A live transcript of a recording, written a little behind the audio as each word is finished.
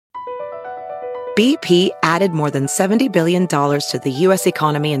BP added more than $70 billion to the U.S.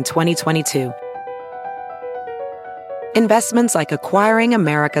 economy in 2022. Investments like acquiring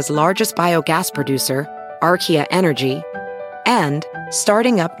America's largest biogas producer, Archaea Energy, and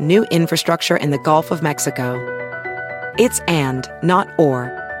starting up new infrastructure in the Gulf of Mexico. It's and, not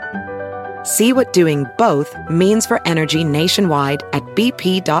or. See what doing both means for energy nationwide at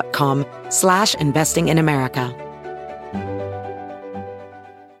bp.com/investing in America.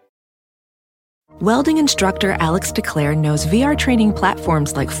 Welding instructor Alex DeClaire knows VR training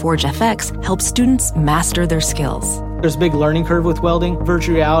platforms like Forge FX help students master their skills. There's a big learning curve with welding.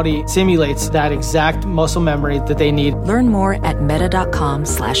 Virtual reality simulates that exact muscle memory that they need. Learn more at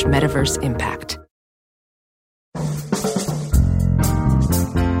meta.com/metaverseimpact.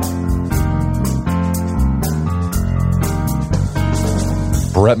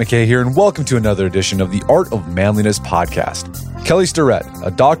 Brett McKay here, and welcome to another edition of the Art of Manliness podcast. Kelly Starrett, a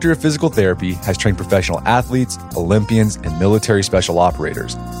doctor of physical therapy, has trained professional athletes, Olympians, and military special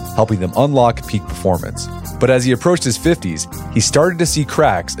operators, helping them unlock peak performance. But as he approached his 50s, he started to see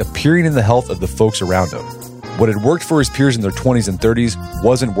cracks appearing in the health of the folks around him. What had worked for his peers in their 20s and 30s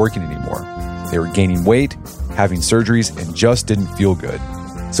wasn't working anymore. They were gaining weight, having surgeries, and just didn't feel good.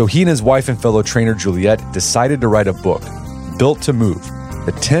 So he and his wife and fellow trainer Juliet decided to write a book, Built to Move,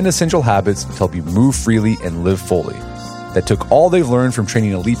 the 10 essential habits to help you move freely and live fully, that took all they've learned from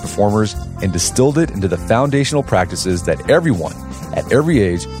training elite performers and distilled it into the foundational practices that everyone, at every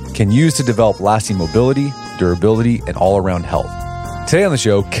age, can use to develop lasting mobility, durability, and all-around health. Today on the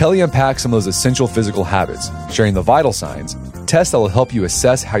show, Kelly unpacks some of those essential physical habits, sharing the vital signs, tests that will help you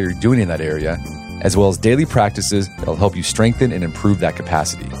assess how you're doing in that area, as well as daily practices that will help you strengthen and improve that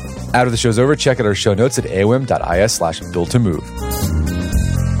capacity. After the show's over, check out our show notes at aom.is/built-to-move.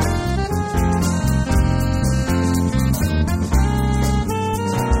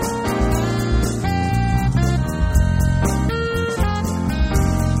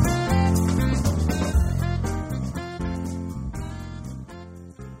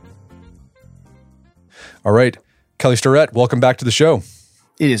 All right, Kelly Starrett, welcome back to the show.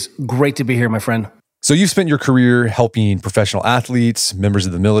 It is great to be here, my friend. So you've spent your career helping professional athletes, members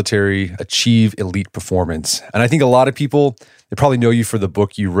of the military, achieve elite performance. And I think a lot of people, they probably know you for the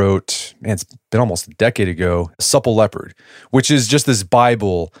book you wrote, man, it's been almost a decade ago, Supple Leopard, which is just this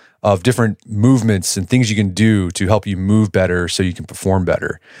Bible of different movements and things you can do to help you move better so you can perform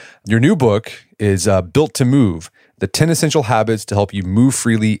better. Your new book is Built to Move, the 10 essential habits to help you move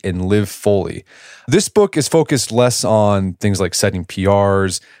freely and live fully. This book is focused less on things like setting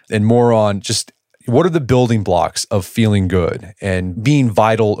PRs and more on just what are the building blocks of feeling good and being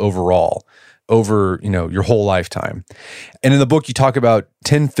vital overall over, your whole lifetime. And in the book, you talk about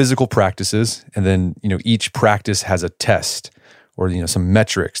 10 physical practices, and then, each practice has a test or, some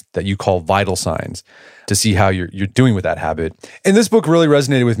metrics that you call vital signs to see how you're doing with that habit. And this book really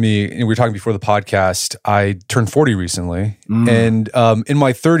resonated with me. And we were talking before the podcast. I turned 40 recently. And in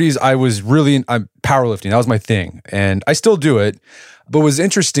my 30s, I'm powerlifting. That was my thing. And I still do it. But what's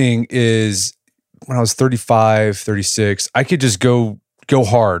interesting is when I was 35, 36, I could just go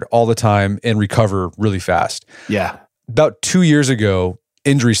hard all the time and recover really fast. Yeah. About 2 years ago,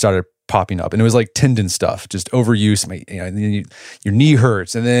 injuries started popping up, and it was like tendon stuff, just overuse. Your knee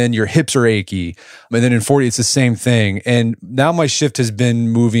hurts, and then your hips are achy, and then in 40, it's the same thing. And now my shift has been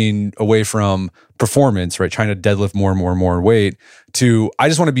moving away from performance, right, trying to deadlift more and more and more weight, to I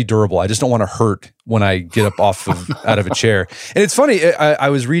just want to be durable. I just don't want to hurt when I get up out of a chair. And it's funny, I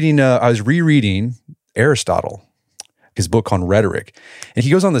was rereading Aristotle, his book on rhetoric, and he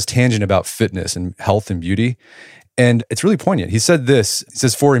goes on this tangent about fitness and health and beauty. And it's really poignant. He said this, he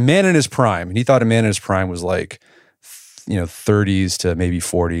says, for a man in his prime, and he thought a man in his prime was like, 30s to maybe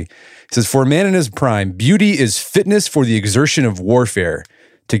 40. He says, for a man in his prime, beauty is fitness for the exertion of warfare,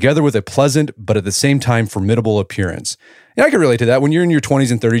 together with a pleasant, but at the same time, formidable appearance. And I can relate to that. When you're in your 20s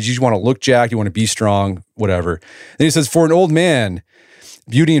and 30s, you just want to look jacked, you want to be strong, whatever. Then he says, for an old man,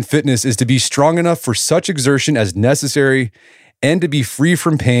 beauty and fitness is to be strong enough for such exertion as necessary and to be free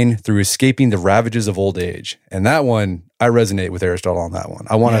from pain through escaping the ravages of old age. And that one, I resonate with Aristotle on that one.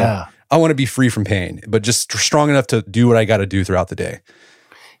 I want to be free from pain, but just strong enough to do what I got to do throughout the day.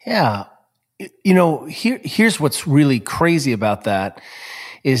 Yeah. Here's what's really crazy about that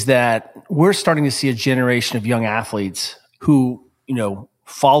is that we're starting to see a generation of young athletes who,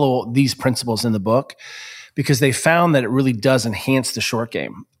 follow these principles in the book because they found that it really does enhance the short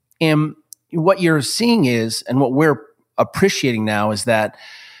game. And what you're seeing is, and what we're appreciating now is that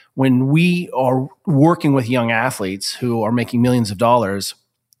when we are working with young athletes who are making millions of dollars,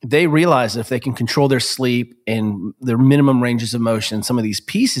 they realize that if they can control their sleep and their minimum ranges of motion, some of these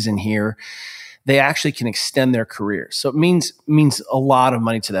pieces in here, they actually can extend their careers. So it means a lot of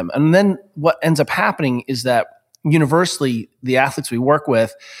money to them. And then what ends up happening is that universally, the athletes we work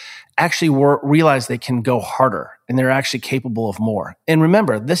with actually realize they can go harder and they're actually capable of more. And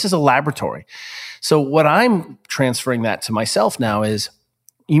remember, this is a laboratory. So what I'm transferring that to myself now is,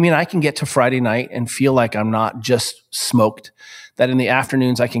 you mean I can get to Friday night and feel like I'm not just smoked, that in the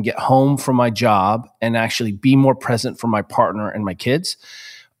afternoons I can get home from my job and actually be more present for my partner and my kids?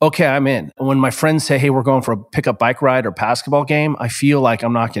 Okay, I'm in. When my friends say, hey, we're going for a pickup bike ride or basketball game, I feel like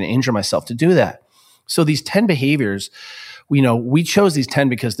I'm not going to injure myself to do that. So these 10 behaviors, we chose these 10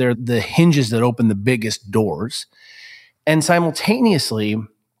 because they're the hinges that open the biggest doors. And simultaneously,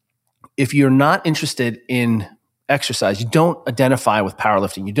 if you're not interested in exercise, you don't identify with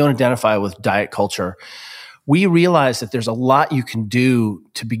powerlifting, you don't identify with diet culture, we realize that there's a lot you can do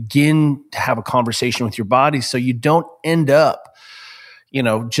to begin to have a conversation with your body so you don't end up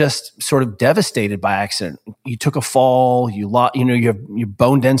just sort of devastated by accident. You took a fall, you have your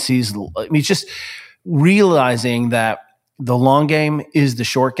bone densities. I mean, it's just realizing that the long game is the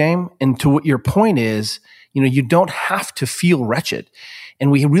short game. And to what your point is, you don't have to feel wretched.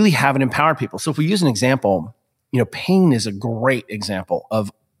 And we really haven't empowered people. So if we use an example, pain is a great example of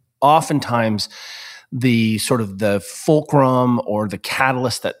oftentimes the sort of the fulcrum or the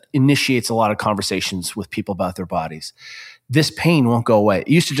catalyst that initiates a lot of conversations with people about their bodies. This pain won't go away. It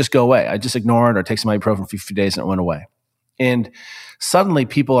used to just go away. I just ignore it or take some ibuprofen for a few days and it went away. And suddenly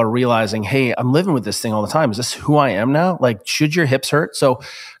people are realizing, hey, I'm living with this thing all the time. Is this who I am now? Like, should your hips hurt? So a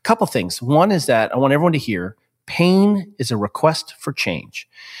couple things. One is that I want everyone to hear pain is a request for change.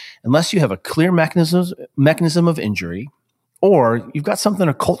 Unless you have a clear mechanism of injury, or you've got something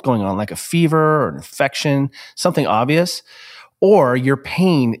occult going on, like a fever or an infection, something obvious, or your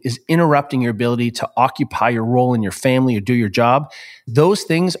pain is interrupting your ability to occupy your role in your family or do your job, those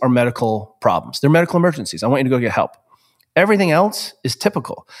things are medical problems. They're medical emergencies. I want you to go get help. Everything else is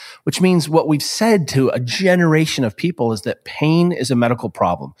typical, which means what we've said to a generation of people is that pain is a medical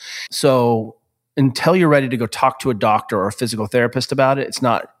problem. So until you're ready to go talk to a doctor or a physical therapist about it, it's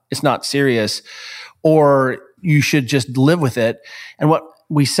not serious, or you should just live with it. And what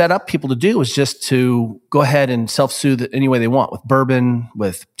we set up people to do is just to go ahead and self-soothe it any way they want, with bourbon,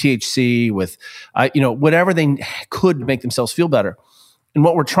 with THC, with whatever they could to make themselves feel better. And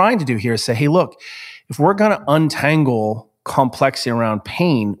what we're trying to do here is say, hey, look, if we're going to untangle complexity around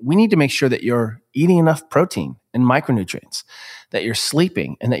pain, we need to make sure that you're eating enough protein and micronutrients, that you're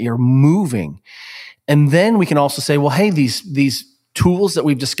sleeping, and that you're moving. And then we can also say, well, hey, these tools that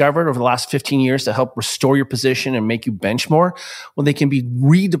we've discovered over the last 15 years to help restore your position and make you bench more, well, they can be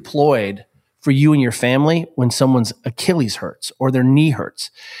redeployed for you and your family when someone's Achilles hurts or their knee hurts.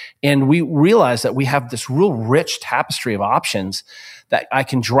 And we realize that we have this real rich tapestry of options that I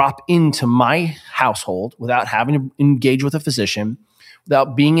can drop into my household without having to engage with a physician,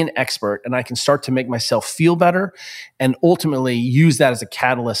 without being an expert, and I can start to make myself feel better and ultimately use that as a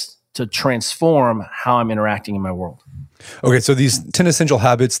catalyst to transform how I'm interacting in my world. Okay, so these 10 essential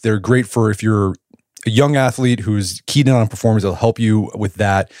habits, they're great for if you're a young athlete who's keyed in on performance, it'll help you with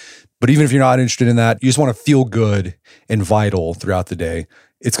that. But even if you're not interested in that, you just want to feel good and vital throughout the day,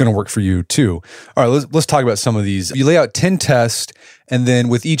 it's going to work for you too. All right, let's talk about some of these. You lay out 10 tests, and then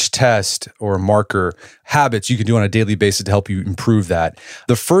with each test or marker, habits you can do on a daily basis to help you improve that.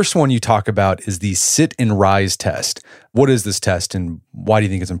 The first one you talk about is the sit and rise test. What is this test, and why do you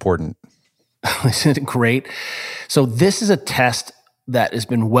think it's important? Isn't it great? So this is a test that has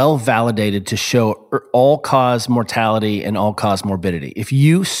been well validated to show all-cause mortality and all-cause morbidity. If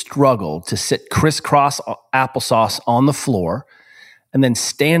you struggle to sit crisscross applesauce on the floor and then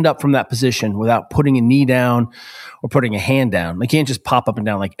stand up from that position without putting a knee down or putting a hand down, they can't just pop up and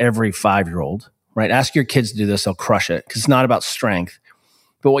down like every 5-year-old, right? Ask your kids to do this, they'll crush it, because it's not about strength.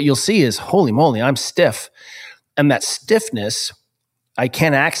 But what you'll see is, holy moly, I'm stiff. And that stiffness, I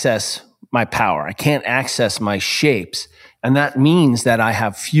can't access my power. I can't access my shapes. And that means that I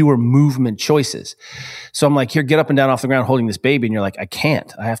have fewer movement choices. So I'm like, here, get up and down off the ground holding this baby. And you're like, I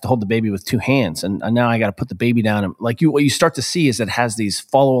can't. I have to hold the baby with 2 hands. And now I got to put the baby down. And what you start to see is it has these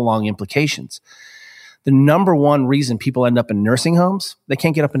follow along implications. The number one reason people end up in nursing homes, they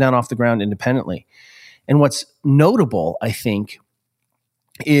can't get up and down off the ground independently. And what's notable, I think,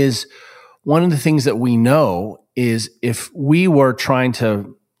 is one of the things that we know is if we were trying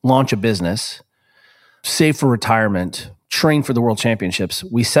to launch a business, save for retirement, train for the world championships,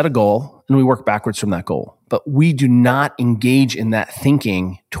 we set a goal and we work backwards from that goal. But we do not engage in that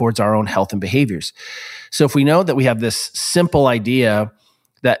thinking towards our own health and behaviors. So if we know that we have this simple idea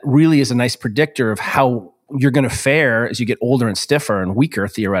that really is a nice predictor of how you're going to fare as you get older and stiffer and weaker,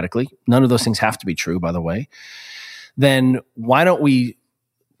 theoretically. None of those things have to be true, by the way. Then why don't we,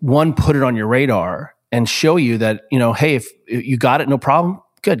 one, put it on your radar and show you that, hey, if you got it, no problem,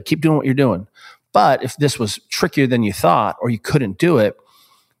 good, keep doing what you're doing. But if this was trickier than you thought, or you couldn't do it,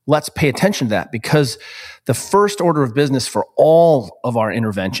 let's pay attention to that, because the first order of business for all of our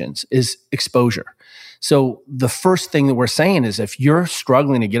interventions is exposure. So the first thing that we're saying is, if you're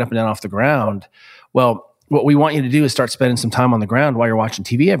struggling to get up and down off the ground, well, what we want you to do is start spending some time on the ground while you're watching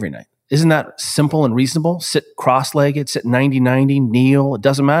TV every night. Isn't that simple and reasonable? Sit cross-legged, sit 90-90, kneel, it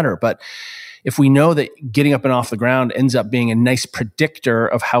doesn't matter. But if we know that getting up and off the ground ends up being a nice predictor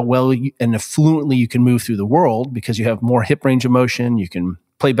of how well and fluently you can move through the world, because you have more hip range of motion, you can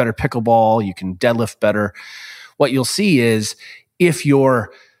play better pickleball, you can deadlift better, what you'll see is, if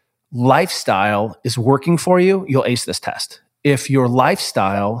your lifestyle is working for you, you'll ace this test. If your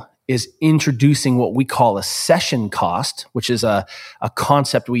lifestyle is introducing what we call a session cost, which is a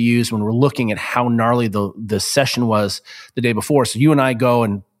concept we use when we're looking at how gnarly the session was the day before. So you and I go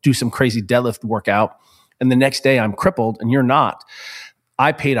and do some crazy deadlift workout, and the next day I'm crippled and you're not.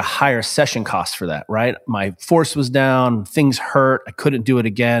 I paid a higher session cost for that, right? My force was down, things hurt, I couldn't do it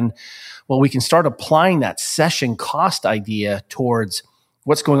again. Well, we can start applying that session cost idea towards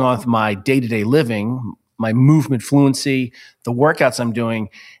what's going on with my day-to-day living, my movement fluency, the workouts I'm doing,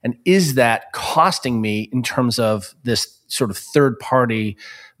 and is that costing me in terms of this sort of third-party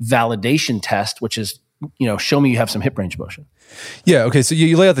validation test, which is, show me you have some hip range motion. Yeah, okay, so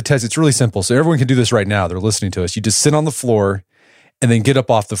you lay out the test. It's really simple. So everyone can do this right now. They're listening to us. You just sit on the floor and then get up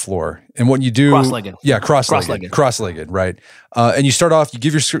off the floor. And what you do... Cross-legged. Yeah, cross-legged, right? And you start off, you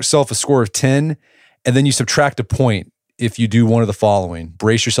give yourself a score of 10, and then you subtract a point if you do one of the following.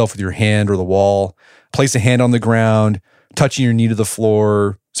 Brace yourself with your hand or the wall, place a hand on the ground, touching your knee to the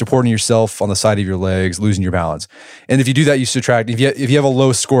floor, supporting yourself on the side of your legs, losing your balance. And if you do that, you subtract. If you have a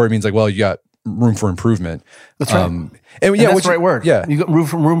low score, it means like, well, you got room for improvement. That's right. And that's the right word. Yeah. You got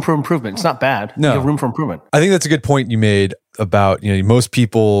room for improvement. It's not bad. No. You got room for improvement. I think that's a good point you made about, most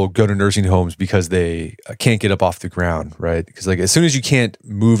people go to nursing homes because they can't get up off the ground, right? Because like as soon as you can't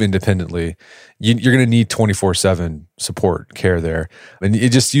move independently, you're going to need 24/7 support care there. And it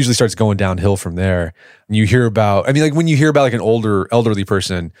just usually starts going downhill from there. And you hear about, when you hear about like an elderly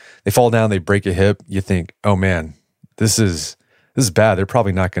person, they fall down, they break a hip, you think, oh man, this is bad. They're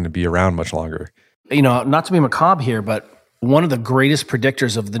probably not going to be around much longer. Not to be macabre here, but one of the greatest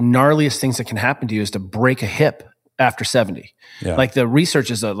predictors of the gnarliest things that can happen to you is to break a hip after 70. Yeah. Like the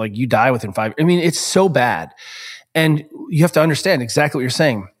research is like you die within 5. It's so bad. And you have to understand exactly what you're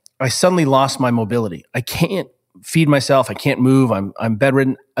saying. I suddenly lost my mobility. I can't feed myself. I can't move. I'm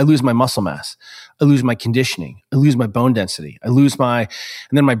bedridden. I lose my muscle mass. I lose my conditioning. I lose my bone density. And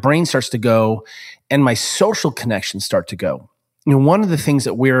then my brain starts to go, and my social connections start to go. One of the things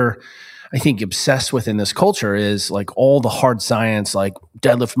that we're, I think, obsessed with in this culture is like all the hard science, like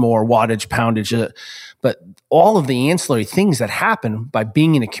deadlift more, wattage, poundage, but all of the ancillary things that happen by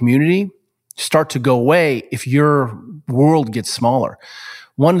being in a community start to go away if your world gets smaller.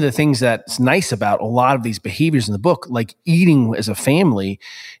 One of the things that's nice about a lot of these behaviors in the book, like eating as a family,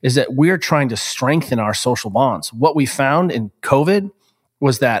 is that we're trying to strengthen our social bonds. What we found in COVID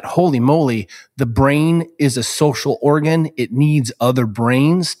was that, holy moly, the brain is a social organ. It needs other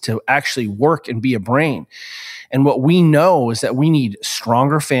brains to actually work and be a brain. And what we know is that we need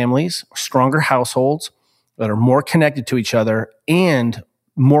stronger families, stronger households that are more connected to each other and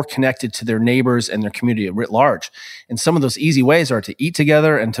more connected to their neighbors and their community writ large. And some of those easy ways are to eat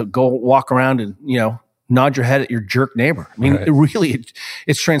together and to go walk around and, nod your head at your jerk neighbor. Right.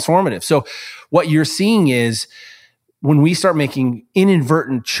 It's transformative. So what you're seeing is, when we start making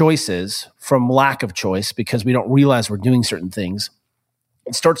inadvertent choices from lack of choice because we don't realize we're doing certain things,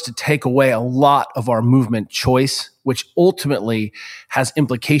 it starts to take away a lot of our movement choice, which ultimately has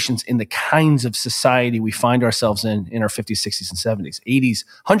implications in the kinds of society we find ourselves in our 50s, 60s, and 70s, 80s,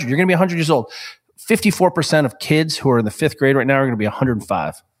 100. You're going to be 100 years old. 54% of kids who are in the 5th grade right now are going to be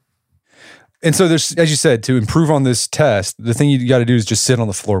 105. And so there's, as you said, to improve on this test, the thing you got to do is just sit on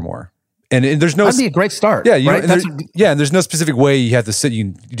the floor more. And there's no... That'd be a great start. Yeah, right? And there's no specific way you have to sit.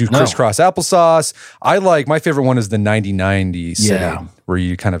 You do crisscross applesauce. My favorite one is the 90-90 sitting, where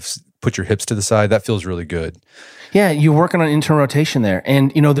you kind of put your hips to the side. That feels really good. Yeah, you're working on internal rotation there.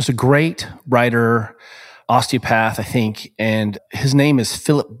 And, there's a great writer, osteopath, I think, and his name is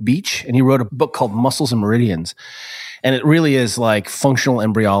Philip Beach, and he wrote a book called Muscles and Meridians. And it really is like functional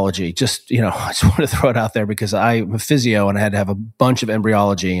embryology. Just, I just want to throw it out there because I'm a physio and I had to have a bunch of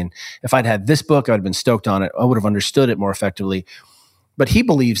embryology. And if I'd had this book, I would have been stoked on it. I would have understood it more effectively. But he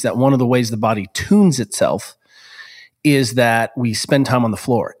believes that one of the ways the body tunes itself is that we spend time on the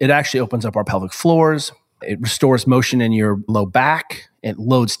floor. It actually opens up our pelvic floors. It restores motion in your low back. It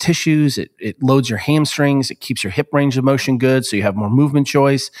loads tissues. It loads your hamstrings. It keeps your hip range of motion good, so you have more movement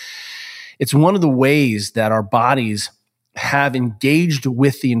choice. It's one of the ways that our bodies have engaged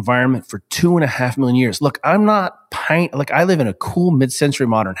with the environment for 2.5 million years. Look, I live in a cool mid-century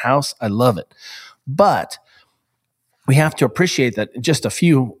modern house. I love it. But we have to appreciate that just a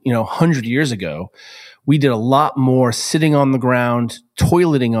few, 100 years ago, we did a lot more sitting on the ground,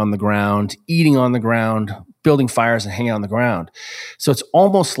 toileting on the ground, eating on the ground, building fires and hanging on the ground. So it's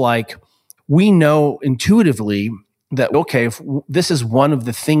almost like we know intuitively that, okay, if this is one of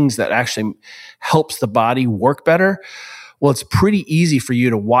the things that actually helps the body work better, well, it's pretty easy for you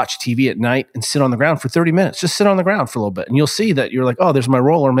to watch TV at night and sit on the ground for 30 minutes. Just sit on the ground for a little bit. And you'll see that you're like, oh, there's my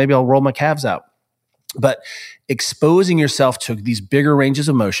roller. Maybe I'll roll my calves out. But exposing yourself to these bigger ranges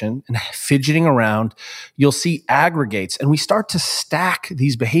of motion and fidgeting around, you'll see aggregates. And we start to stack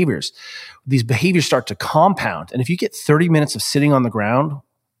these behaviors. These behaviors start to compound. And if you get 30 minutes of sitting on the ground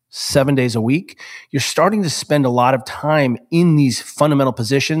 7 days a week, you're starting to spend a lot of time in these fundamental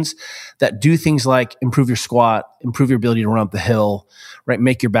positions that do things like improve your squat, improve your ability to run up the hill, right?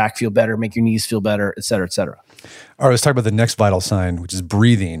 Make your back feel better, make your knees feel better, et cetera, et cetera. All right, let's talk about the next vital sign, which is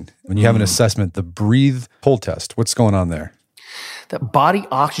breathing. When you have an assessment, the breathe pull test, what's going on there? The body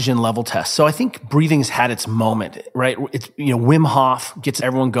oxygen level test. So I think breathing's had its moment, right? It's, Wim Hof gets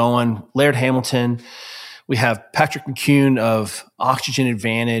everyone going, Laird Hamilton. We have Patrick McCune of Oxygen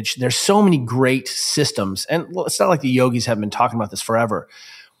Advantage. There's so many great systems. And it's not like the yogis have been talking about this forever.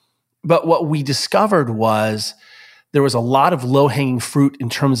 But what we discovered was there was a lot of low-hanging fruit in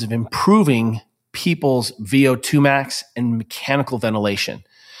terms of improving people's VO2 max and mechanical ventilation.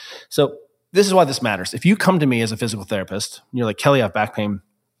 So this is why this matters. If you come to me as a physical therapist, you're like, Kelly, I have back pain.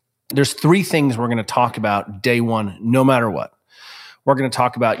 There's 3 things we're going to talk about day one, no matter what. We're going to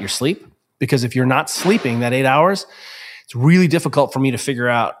talk about your sleep, because if you're not sleeping that 8 hours, it's really difficult for me to figure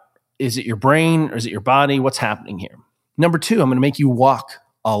out, is it your brain or is it your body? What's happening here? Number 2, I'm going to make you walk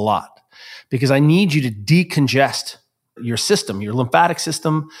a lot because I need you to decongest your system, your lymphatic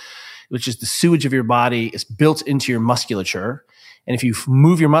system, which is the sewage of your body, is built into your musculature. And if you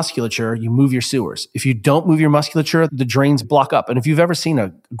move your musculature, you move your sewers. If you don't move your musculature, the drains block up. And if you've ever seen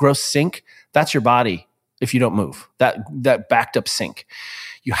a gross sink, that's your body if you don't move, that backed up sink.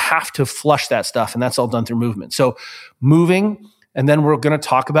 You have to flush that stuff, and that's all done through movement. So moving, and then we're going to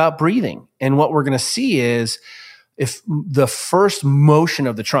talk about breathing. And what we're going to see is if the first motion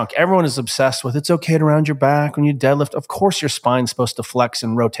of the trunk, everyone is obsessed with, it's okay to round your back when you deadlift. Of course, your spine's supposed to flex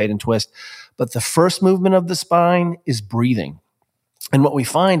and rotate and twist. But the first movement of the spine is breathing. And what we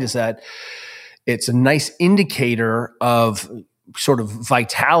find is that it's a nice indicator of sort of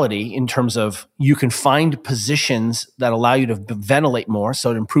vitality in terms of you can find positions that allow you to ventilate more,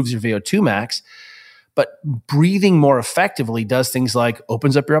 so it improves your VO2 max. But breathing more effectively does things like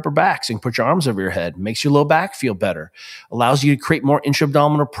opens up your upper back so you can put your arms over your head, makes your low back feel better, allows you to create more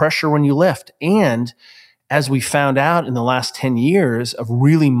intra-abdominal pressure when you lift. And as we found out in the last 10 years of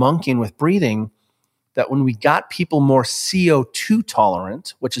really monkeying with breathing, that when we got people more CO2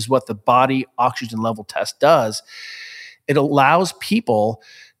 tolerant, which is what the body oxygen level test does, it allows people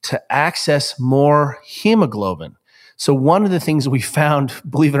to access more hemoglobin. So one of the things we found,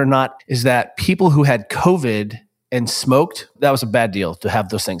 believe it or not, is that people who had COVID and smoked, that was a bad deal to have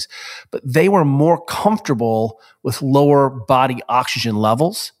those things, but they were more comfortable with lower body oxygen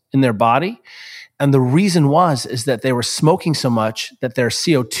levels in their body. And the reason is that they were smoking so much that their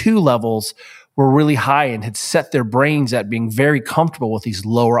CO2 levels were really high and had set their brains at being very comfortable with these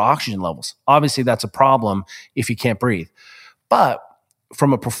lower oxygen levels. Obviously, that's a problem if you can't breathe. But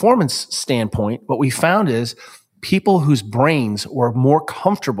from a performance standpoint, what we found is people whose brains were more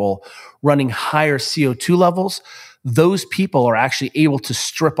comfortable running higher CO2 levels, those people are actually able to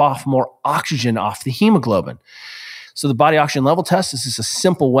strip off more oxygen off the hemoglobin. So the body oxygen level test is just a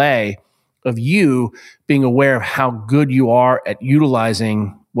simple way of you being aware of how good you are at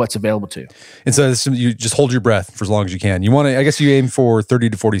utilizing what's available to you. And so you just hold your breath for as long as you can. You want to, I guess you aim for 30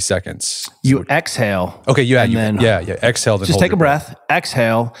 to 40 seconds. You exhale. Okay, exhale. Then just take a breath,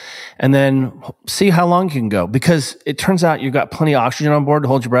 exhale, and then see how long you can go. Because it turns out you've got plenty of oxygen on board to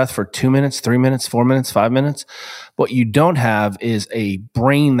hold your breath for 2 minutes, 3 minutes, 4 minutes, 5 minutes. What you don't have is a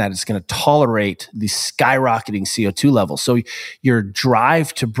brain that is going to tolerate the skyrocketing CO2 levels. So your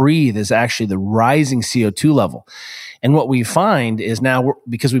drive to breathe is actually the rising CO2 level. And what we find is now,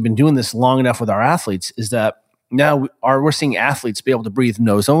 because we've been doing this long enough with our athletes, is that now we're seeing athletes be able to breathe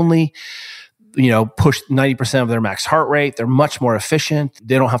nose only. push 90% of their max heart rate. They're much more efficient.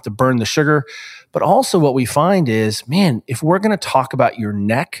 They don't have to burn the sugar. But also what we find is, man, if we're going to talk about your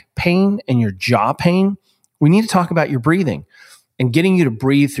neck pain and your jaw pain, we need to talk about your breathing and getting you to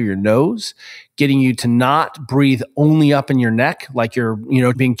breathe through your nose, getting you to not breathe only up in your neck like you're,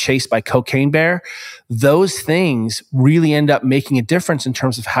 being chased by cocaine bear. Those things really end up making a difference in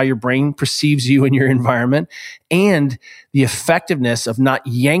terms of how your brain perceives you and your environment, and the effectiveness of not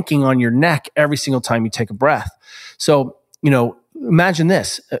yanking on your neck every single time you take a breath. So, imagine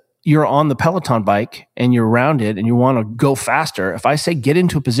this. You're on the Peloton bike and you're around it and you want to go faster. If I say get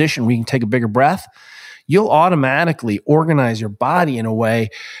into a position where you can take a bigger breath, you'll automatically organize your body in a way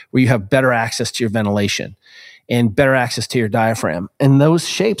where you have better access to your ventilation and better access to your diaphragm. And those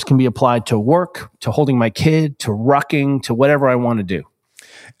shapes can be applied to work, to holding my kid, to rucking, to whatever I want to do.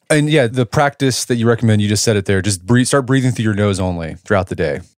 And yeah, the practice that you recommend, you just said it there, just start breathing through your nose only throughout the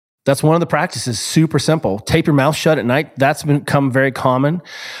day. That's one of the practices, super simple. Tape your mouth shut at night. That's become very common.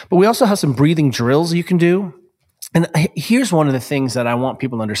 But we also have some breathing drills you can do. And here's one of the things that I want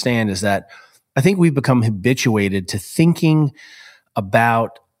people to understand is that I think we've become habituated to thinking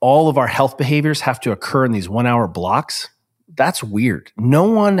about all of our health behaviors have to occur in these 1 hour blocks. That's weird. No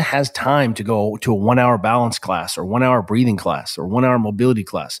one has time to go to a 1 hour balance class or 1 hour breathing class or 1 hour mobility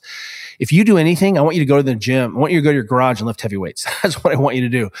class. If you do anything, I want you to go to the gym. I want you to go to your garage and lift heavy weights. That's what I want you to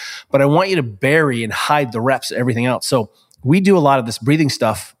do. But I want you to bury and hide the reps and everything else. So we do a lot of this breathing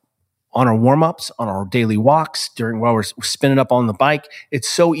stuff on our warm-ups, on our daily walks, while we're spinning up on the bike. It's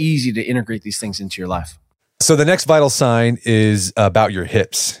so easy to integrate these things into your life. So the next vital sign is about your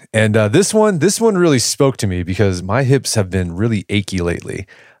hips. And this one really spoke to me because my hips have been really achy lately.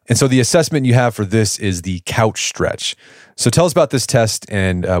 And so the assessment you have for this is the couch stretch. So tell us about this test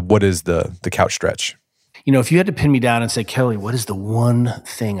and what is the couch stretch? If you had to pin me down and say, Kelly, what is the one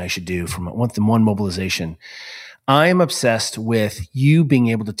thing I should do from the one mobilization? I am obsessed with you being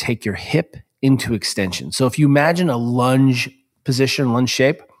able to take your hip into extension. So if you imagine a lunge position, lunge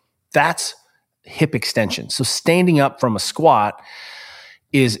shape, that's hip extension. So standing up from a squat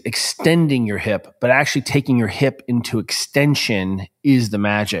is extending your hip, but actually taking your hip into extension is the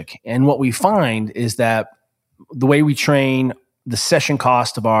magic. And what we find is that the way we train, the session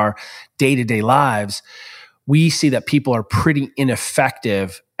cost of our day-to-day lives, we see that people are pretty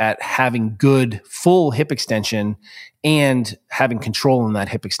ineffective at having good full hip extension and having control in that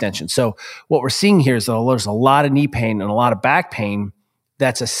hip extension. So what we're seeing here is that there's a lot of knee pain and a lot of back pain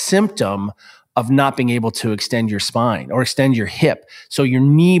that's a symptom of not being able to extend your spine or extend your hip. So your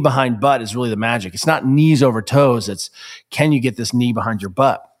knee behind butt is really the magic. It's not knees over toes. It's can you get this knee behind your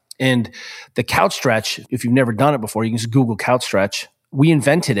butt? And the couch stretch, if you've never done it before, you can just Google couch stretch. We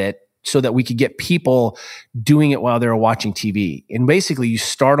invented it so that we could get people doing it while they're watching TV. And basically you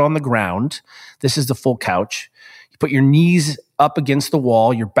start on the ground. This is the full couch. You put your knees up against the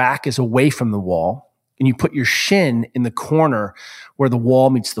wall. Your back is away from the wall. And you put your shin in the corner where the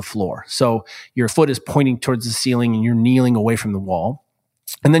wall meets the floor. So your foot is pointing towards the ceiling and you're kneeling away from the wall.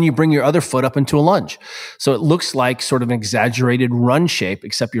 And then you bring your other foot up into a lunge. So it looks like sort of an exaggerated run shape,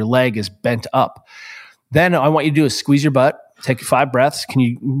 except your leg is bent up. Then I want you to do is squeeze your butt. Take 5 breaths. Can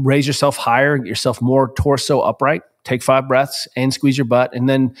you raise yourself higher, get yourself more torso upright? Take 5 breaths and squeeze your butt. And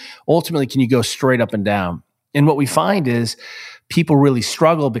then ultimately, can you go straight up and down? And what we find is people really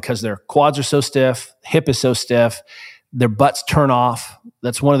struggle because their quads are so stiff, hip is so stiff, their butts turn off.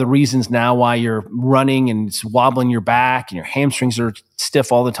 That's one of the reasons now why you're running and it's wobbling your back and your hamstrings are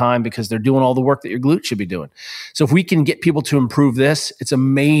stiff all the time because they're doing all the work that your glutes should be doing. So if we can get people to improve this, it's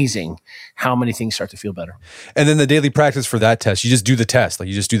amazing how many things start to feel better. And then the daily practice for that test, you just do the test. Like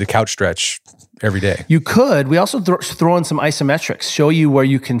you just do the couch stretch every day. You could. We also throw in some isometrics, show you where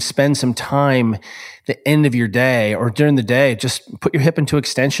you can spend some time the end of your day or during the day, just put your hip into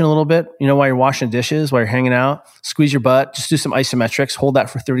extension a little bit, while you're washing dishes, while you're hanging out, squeeze your butt, just do some isometrics, hold that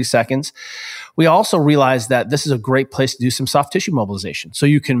for 30 seconds. We also realize that this is a great place to do some soft tissue mobilization. So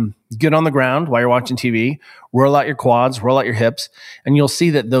you can get on the ground while you're watching TV, roll out your quads, roll out your hips, and you'll see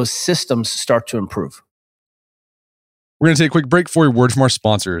that those systems start to improve. We're going to take a quick break for a word from our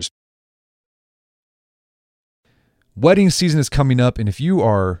sponsors. Wedding season is coming up, and if you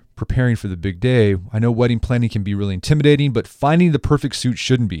are preparing for the big day, I know wedding planning can be really intimidating, but finding the perfect suit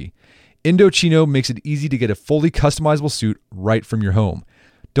shouldn't be. Indochino makes it easy to get a fully customizable suit right from your home.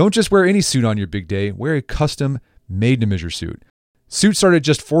 Don't just wear any suit on your big day, wear a custom made-to-measure suit. Suits start at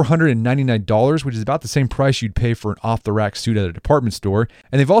just $499, which is about the same price you'd pay for an off-the-rack suit at a department store,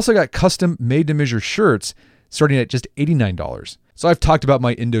 and they've also got custom made-to-measure shirts starting at just $89. So I've talked about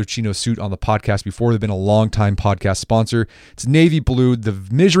my Indochino suit on the podcast before. They've been a long-time podcast sponsor. It's navy blue. The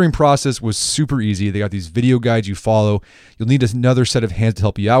measuring process was super easy. They got these video guides you follow. You'll need another set of hands to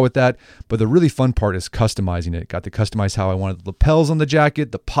help you out with that. But the really fun part is customizing it. Got to customize how I wanted the lapels on the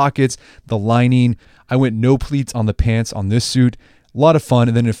jacket, the pockets, the lining. I went no pleats on the pants on this suit. A lot of fun.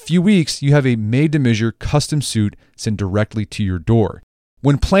 And then in a few weeks, you have a made-to-measure custom suit sent directly to your door.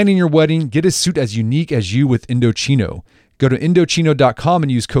 When planning your wedding, get a suit as unique as you with Indochino. Go to Indochino.com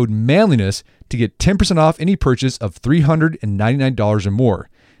and use code manliness to get 10% off any purchase of $399 or more.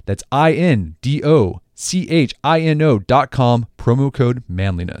 That's INDOCHINO.com, promo code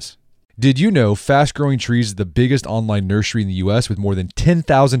manliness. Did you know Fast Growing Trees is the biggest online nursery in the US with more than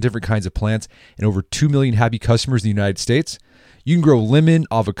 10,000 different kinds of plants and over 2 million happy customers in the United States? You can grow lemon,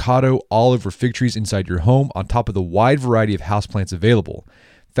 avocado, olive, or fig trees inside your home on top of the wide variety of houseplants available.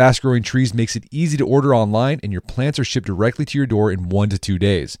 Fast Growing Trees makes it easy to order online, and your plants are shipped directly to your door in 1 to 2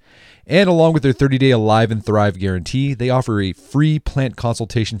 days. And along with their 30-day Alive and Thrive guarantee, they offer a free plant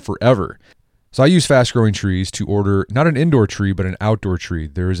consultation forever. So I use Fast Growing Trees to order not an indoor tree, but an outdoor tree.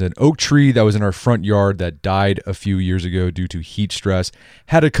 There is an oak tree that was in our front yard that died a few years ago due to heat stress.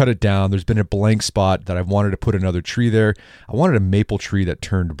 Had to cut it down. There's been a blank spot that I wanted to put another tree there. I wanted a maple tree that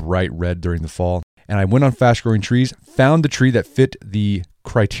turned bright red during the fall. And I went on Fast Growing Trees, found the tree that fit the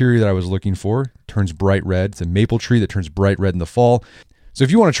criteria that I was looking for. Turns bright red. It's a maple tree that turns bright red in the fall. So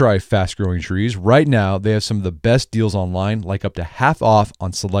if you want to try Fast Growing Trees, right now they have some of the best deals online, like up to half off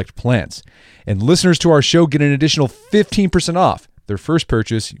on select plants. And listeners to our show get an additional 15% off their first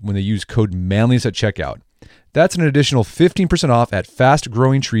purchase when they use code manliness at checkout. That's an additional 15% off at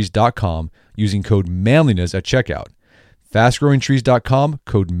fastgrowingtrees.com using code manliness at checkout. Fastgrowingtrees.com,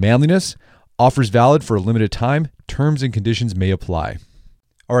 code manliness. Offers valid for a limited time. Terms and conditions may apply.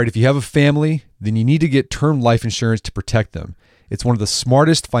 All right, if you have a family, then you need to get term life insurance to protect them. It's one of the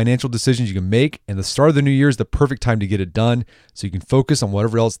smartest financial decisions you can make, and the start of the new year is the perfect time to get it done so you can focus on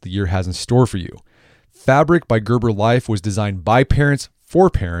whatever else the year has in store for you. Fabric by Gerber Life was designed by parents for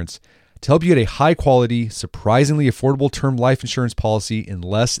parents to help you get a high-quality, surprisingly affordable term life insurance policy in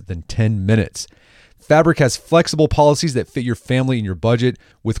less than 10 minutes. Fabric has flexible policies that fit your family and your budget,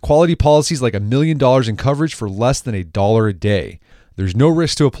 with quality policies like $1 million in coverage for less than $1 a day. There's no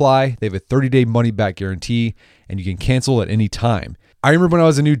risk to apply. They have a 30-day money-back guarantee, and you can cancel at any time. I remember when I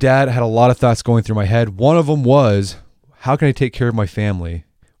was a new dad, I had a lot of thoughts going through my head. One of them was, how can I take care of my family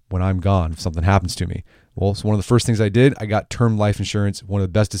when I'm gone if something happens to me? Well, so one of the first things I did, I got term life insurance, one of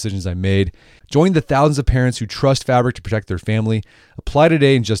the best decisions I made. Join the thousands of parents who trust Fabric to protect their family. Apply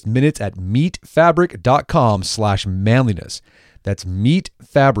today in just minutes at meetfabric.com/manliness. That's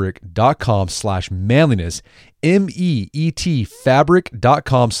meetfabric.com/manliness. MEET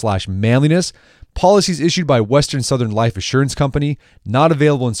fabric.com/manliness. Policies issued by Western Southern Life Assurance Company, not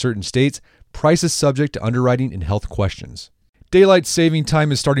available in certain states. Prices subject to underwriting and health questions. Daylight saving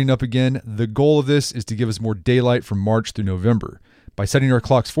time is starting up again. The goal of this is to give us more daylight from March through November. By setting our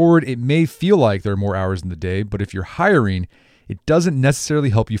clocks forward, it may feel like there are more hours in the day, but if you're hiring, it doesn't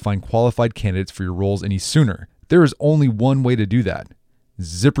necessarily help you find qualified candidates for your roles any sooner. There is only one way to do that: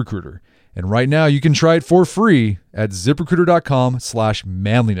 ZipRecruiter. And right now you can try it for free at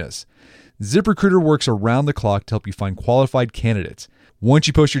ZipRecruiter.com/manliness. ZipRecruiter works around the clock to help you find qualified candidates. Once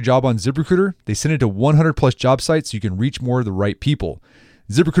you post your job on ZipRecruiter, they send it to 100 plus job sites so you can reach more of the right people.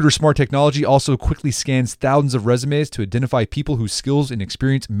 ZipRecruiter's smart technology also quickly scans thousands of resumes to identify people whose skills and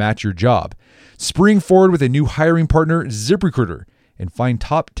experience match your job. Spring forward with a new hiring partner, ZipRecruiter, and find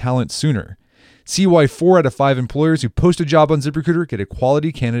top talent sooner. See why 4 out of 5 employers who post a job on ZipRecruiter get a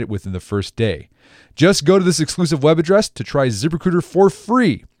quality candidate within the first day. Just go to this exclusive web address to try ZipRecruiter for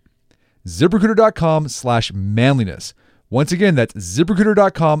free. ZipRecruiter.com/manliness. Once again, that's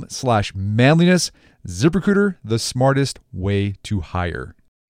ZipRecruiter.com/manliness. ZipRecruiter, the smartest way to hire.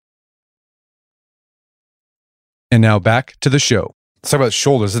 And now back to the show. Let's talk about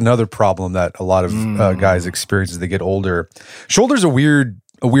shoulders. Another problem that a lot of guys experience as they get older. Shoulders are a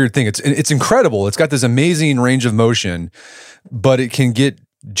weird thing. It's incredible. It's got this amazing range of motion, but it can get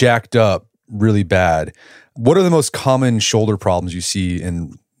jacked up really bad. What are the most common shoulder problems you see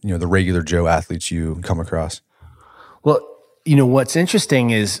in the regular Joe athletes you come across? Well, what's interesting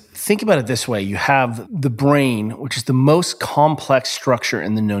is, think about it this way. You have the brain, which is the most complex structure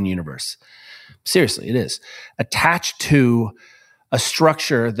in the known universe. Seriously, it is. Attached to a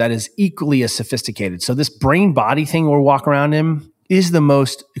structure that is equally as sophisticated. So this brain-body thing we're walking around in is the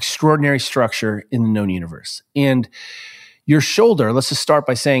most extraordinary structure in the known universe. And your shoulder, let's just start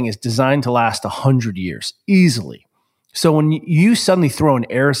by saying, is designed to last 100 years easily. So when you suddenly throw an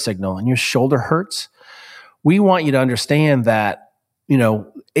error signal and your shoulder hurts, we want you to understand that,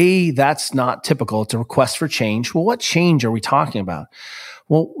 that's not typical. It's a request for change. Well, what change are we talking about?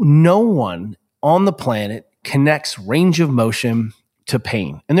 Well, no one on the planet connects range of motion to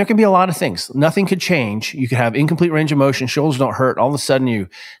pain. And there can be a lot of things. Nothing could change. You could have incomplete range of motion, shoulders don't hurt. All of a sudden you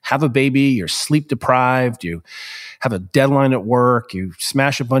have a baby, you're sleep deprived, you have a deadline at work, you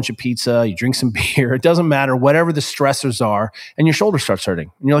smash a bunch of pizza, you drink some beer. It doesn't matter, whatever the stressors are, and your shoulder starts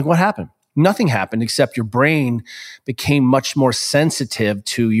hurting. And you're like, what happened? Nothing happened except your brain became much more sensitive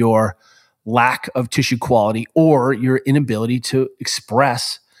to your lack of tissue quality or your inability to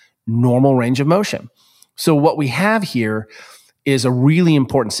express normal range of motion. So what we have here is a really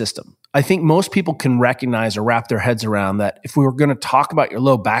important system. I think most people can recognize or wrap their heads around that if we were going to talk about your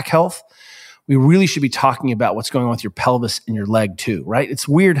low back health, we really should be talking about what's going on with your pelvis and your leg too, right? It's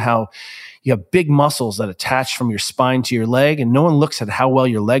weird how you have big muscles that attach from your spine to your leg, and no one looks at how well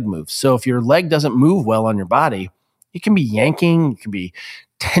your leg moves. So if your leg doesn't move well on your body, it can be yanking, it can be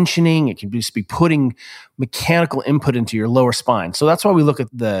tensioning, it can just be putting mechanical input into your lower spine. So that's why we look at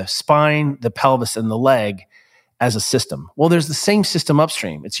the spine, the pelvis, and the leg as a system. Well, there's the same system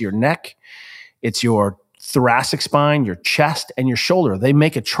upstream. It's your neck, it's your thoracic spine, your chest, and your shoulder. They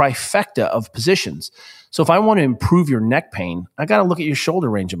make a trifecta of positions. So if I want to improve your neck pain, I got to look at your shoulder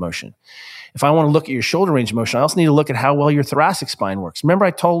range of motion. If I want to look at your shoulder range of motion, I also need to look at how well your thoracic spine works. Remember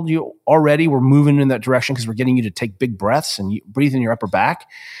I told you already we're moving in that direction because we're getting you to take big breaths and you breathe in your upper back.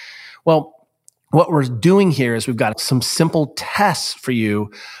 Well, what we're doing here is we've got some simple tests for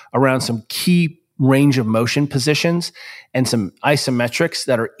you around some key range of motion positions and some isometrics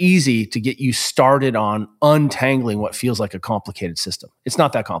that are easy to get you started on untangling what feels like a complicated system. It's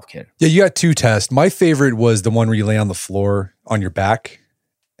not that complicated. Yeah, you got 2 tests. My favorite was the one where you lay on the floor on your back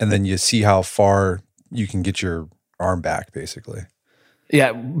and then you see how far you can get your arm back, basically.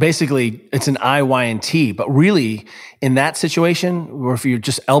 Yeah, basically it's an I, Y, and T. But really, in that situation, where if your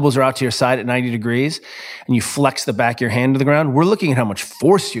just elbows are out to your side at 90 degrees and you flex the back of your hand to the ground, we're looking at how much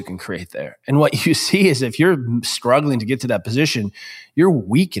force you can create there. And what you see is if you're struggling to get to that position, you're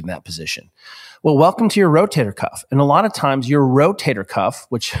weak in that position. Well, welcome to your rotator cuff. And a lot of times your rotator cuff,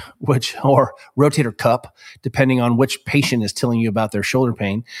 which or rotator cup, depending on which patient is telling you about their shoulder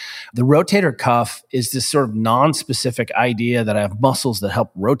pain, the rotator cuff is this sort of non-specific idea that I have muscles that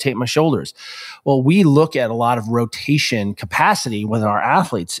help rotate my shoulders. Well, we look at a lot of rotation capacity with our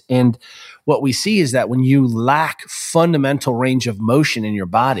athletes. And what we see is that when you lack fundamental range of motion in your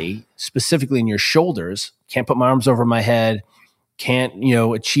body, specifically in your shoulders, can't put my arms over my head, can't,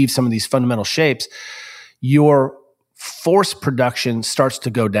 achieve some of these fundamental shapes, your force production starts to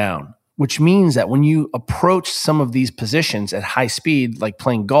go down, which means that when you approach some of these positions at high speed, like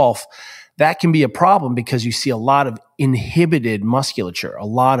playing golf, that can be a problem because you see a lot of inhibited musculature, a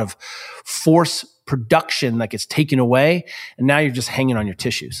lot of force production that gets taken away, and now you're just hanging on your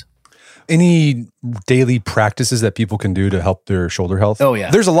tissues. Any daily practices that people can do to help their shoulder health? Oh, yeah.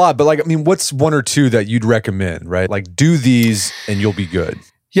 There's a lot, but what's 1 or 2 that you'd recommend, right? Like do these and you'll be good.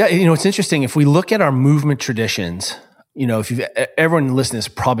 Yeah, it's interesting. If we look at our movement traditions, if everyone listening has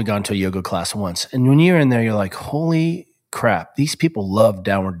probably gone to a yoga class once. And when you're in there, you're like, holy crap, these people love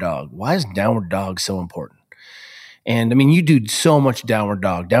downward dog. Why is downward dog so important? And you do so much downward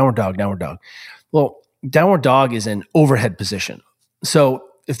dog. Well, downward dog is an overhead position. So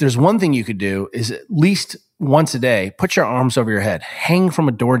if there's one thing you could do is at least once a day, put your arms over your head, hang from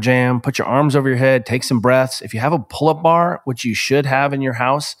a door jamb, put your arms over your head, take some breaths. If you have a pull-up bar, which you should have in your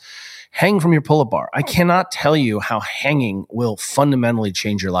house, hang from your pull-up bar. I cannot tell you how hanging will fundamentally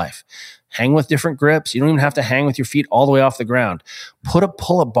change your life. Hang with different grips. You don't even have to hang with your feet all the way off the ground. Put a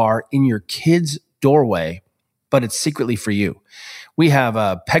pull-up bar in your kid's doorway, but it's secretly for you. We have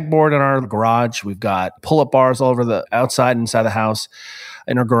a pegboard in our garage. We've got pull-up bars all over the outside and inside the house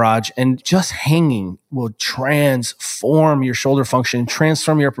in our garage. And just hanging will transform your shoulder function,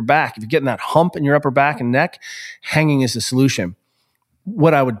 transform your upper back. If you're getting that hump in your upper back and neck, hanging is the solution.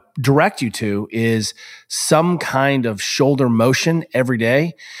 What I would direct you to is some kind of shoulder motion every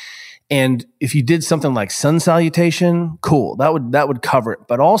day. And if you did something like sun salutation, cool, that would cover it.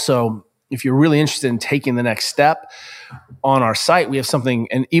 But also, if you're really interested in taking the next step, on our site, we have something,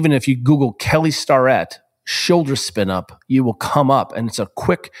 and even if you Google Kelly Starrett shoulder spin up, you will come up, and it's a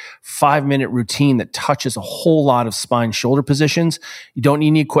quick 5-minute routine that touches a whole lot of spine shoulder positions. You don't need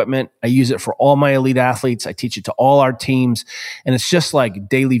any equipment. I use it for all my elite athletes. I teach it to all our teams, and it's just like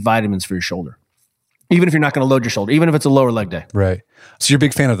daily vitamins for your shoulder. Even if you're not going to load your shoulder, even if it's a lower leg day. Right. So you're a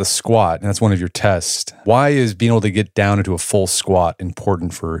big fan of the squat, and that's one of your tests. Why is being able to get down into a full squat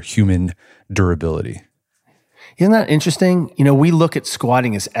important for human durability? Isn't that interesting? You know, we look at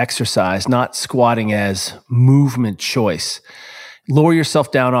squatting as exercise, not squatting as movement choice. Lower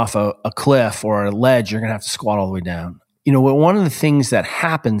yourself down off a cliff or a ledge, you're going to have to squat all the way down. You know, one of the things that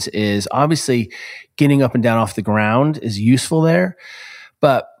happens is obviously getting up and down off the ground is useful there,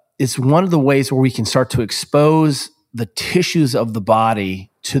 but it's one of the ways where we can start to expose the tissues of the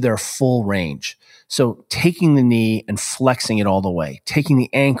body to their full range. So taking the knee and flexing it all the way, taking the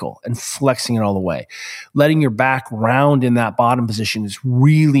ankle and flexing it all the way, letting your back round in that bottom position is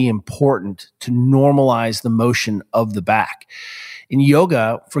really important to normalize the motion of the back. In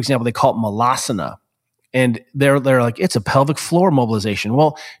yoga, for example, they call it malasana, and they're like, it's a pelvic floor mobilization.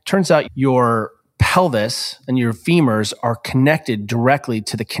 Well, it turns out your pelvis and your femurs are connected directly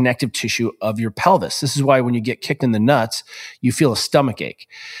to the connective tissue of your pelvis. This is why when you get kicked in the nuts, you feel a stomach ache.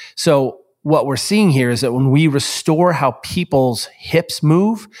 So what we're seeing here is that when we restore how people's hips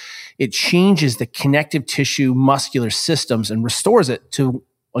move, it changes the connective tissue muscular systems and restores it to,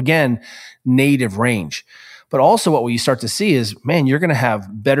 again, native range. But also what you start to see is, man, you're going to have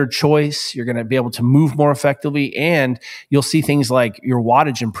better choice. You're going to be able to move more effectively, and you'll see things like your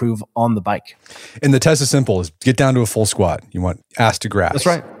wattage improve on the bike. And the test is simple: is get down to a full squat. You want ass to grass. That's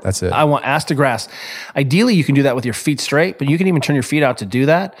right. That's it. I want ass to grass. Ideally, you can do that with your feet straight, but you can even turn your feet out to do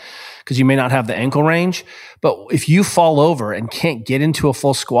that because you may not have the ankle range. But if you fall over and can't get into a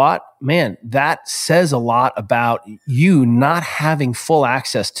full squat, man, that says a lot about you not having full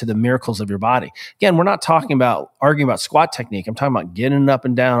access to the miracles of your body. Again, we're not talking about arguing about squat technique. I'm talking about getting up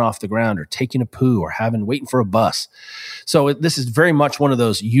and down off the ground or taking a poo or waiting for a bus. So this is very much one of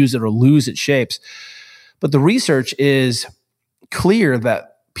those use it or lose it shapes. But the research is clear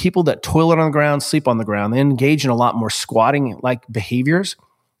that people that toilet on the ground, sleep on the ground, they engage in a lot more squatting-like behaviors.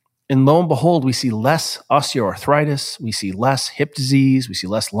 And lo and behold, we see less osteoarthritis, we see less hip disease, we see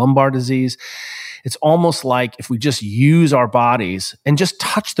less lumbar disease. It's almost like if we just use our bodies and just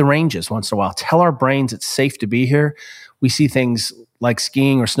touch the ranges once in a while, tell our brains it's safe to be here, we see things like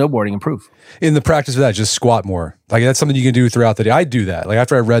skiing or snowboarding improve. In the practice of that, just squat more. Like that's something you can do throughout the day. I do that. Like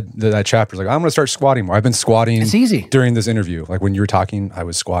after I read that chapter, like I'm going to start squatting more. I've been squatting. It's easy. During this interview. Like when you were talking, I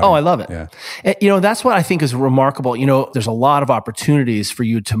was squatting. Oh, I love it. Yeah. And, you know, that's what I think is remarkable. You know, there's a lot of opportunities for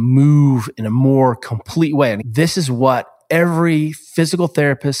you to move in a more complete way. And this is what every physical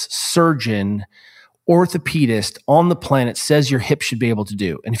therapist, surgeon, orthopedist on the planet says your hip should be able to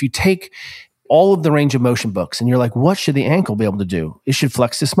do. And if you take all of the range of motion books and you're like, what should the ankle be able to do? It should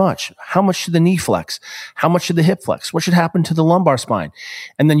flex this much. How much should the knee flex? How much should the hip flex? What should happen to the lumbar spine?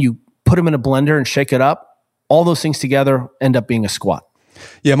 And then you put them in a blender and shake it up. All those things together end up being a squat.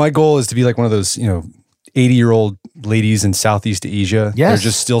 Yeah, my goal is to be like one of those, 80-year-old ladies in Southeast Asia. Yes. They're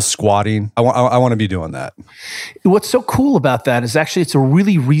just still squatting. I want to be doing that. What's so cool about that is actually it's a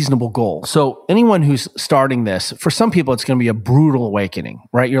really reasonable goal. So anyone who's starting this, for some people, it's going to be a brutal awakening,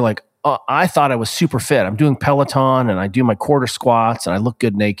 right? You're like, I thought I was super fit. I'm doing Peloton and I do my quarter squats and I look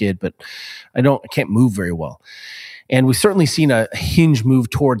good naked, but I can't move very well. And we've certainly seen a hinge move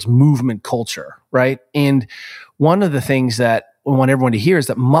towards movement culture, right? And one of the things that we want everyone to hear is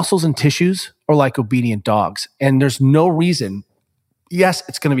that muscles and tissues are like obedient dogs. And there's no reason, yes,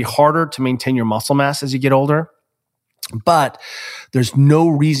 it's going to be harder to maintain your muscle mass as you get older, but there's no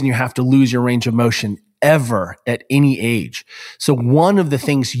reason you have to lose your range of motion ever at any age. So one of the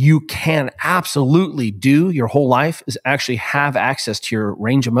things you can absolutely do your whole life is actually have access to your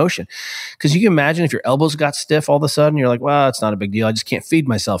range of motion. Because you can imagine if your elbows got stiff all of a sudden, you're like, well, it's not a big deal. I just can't feed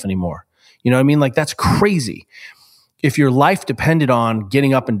myself anymore. You know what I mean? Like that's crazy. If your life depended on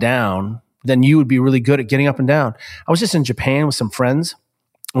getting up and down, then you would be really good at getting up and down. I was just in Japan with some friends.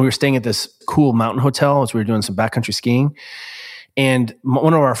 We were staying at this cool mountain hotel as we were doing some backcountry skiing. And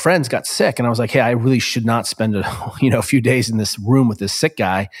one of our friends got sick, and I was like, hey, I really should not spend a few days in this room with this sick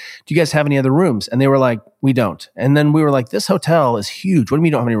guy. Do you guys have any other rooms? And they were like, we don't. And then we were like, this hotel is huge. What do you mean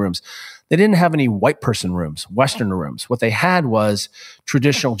you don't have any rooms? They didn't have any white person rooms, Westerner rooms. What they had was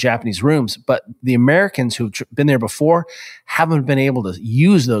traditional Japanese rooms, but the Americans who've been there before haven't been able to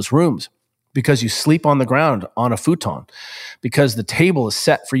use those rooms because you sleep on the ground on a futon, because the table is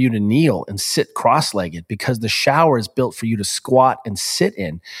set for you to kneel and sit cross-legged, because the shower is built for you to squat and sit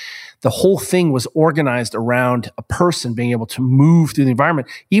in. The whole thing was organized around a person being able to move through the environment.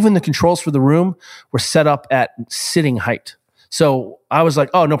 Even the controls for the room were set up at sitting height. So I was like,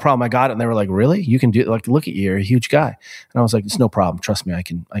 oh, no problem. I got it. And they were like, really? You can do it? Like, look at you. You're a huge guy. And I was like, it's no problem. Trust me. I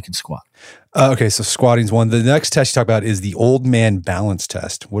can squat. Okay. So squatting's one. The next test you talk about is the old man balance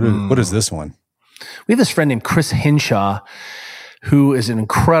test. What is this one? We have this friend named Chris Hinshaw who is an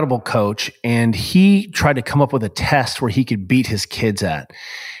incredible coach, and he tried to come up with a test where he could beat his kids at.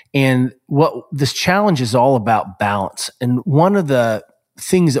 And what this challenge is all about balance. And one of the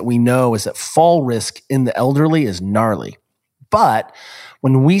things that we know is that fall risk in the elderly is gnarly. But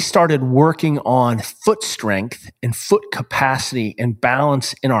when we started working on foot strength and foot capacity and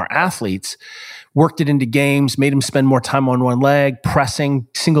balance in our athletes, worked it into games, made them spend more time on one leg, pressing,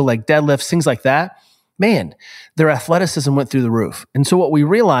 single leg deadlifts, things like that, man, their athleticism went through the roof. And so what we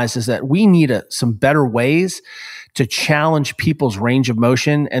realized is that we need some better ways to challenge people's range of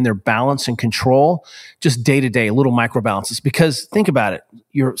motion and their balance and control, just day to day, little micro balances. Because think about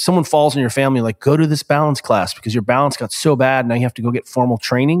it, someone falls in your family, like, go to this balance class because your balance got so bad, now you have to go get formal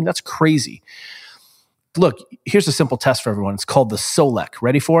training. That's crazy. Look, here's a simple test for everyone. It's called the SOLEC.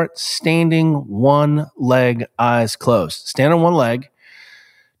 Ready for it? Standing one leg, eyes closed. Stand on one leg.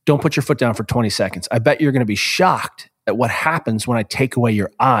 Don't put your foot down for 20 seconds. I bet you're going to be shocked at what happens when I take away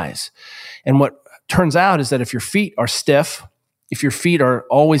your eyes. And what turns out is that if your feet are stiff, if your feet are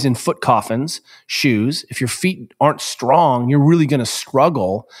always in foot coffins, shoes, if your feet aren't strong, you're really going to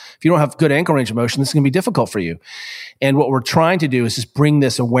struggle. If you don't have good ankle range of motion, this is going to be difficult for you. And what we're trying to do is just bring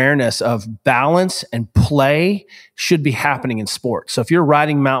this awareness of balance and play should be happening in sports. So if you're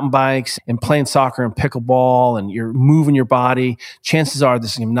riding mountain bikes and playing soccer and pickleball and you're moving your body, chances are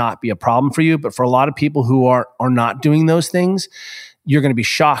this is going to not be a problem for you. But for a lot of people who are not doing those things, you're going to be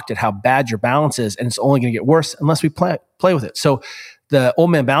shocked at how bad your balance is, and it's only going to get worse unless we play with it. So the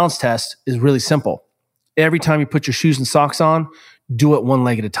old man balance test is really simple. Every time you put your shoes and socks on, do it one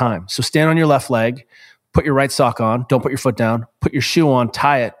leg at a time. So stand on your left leg, put your right sock on, don't put your foot down, put your shoe on,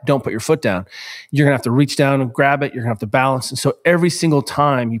 tie it, don't put your foot down. You're going to have to reach down and grab it. You're going to have to balance. And so every single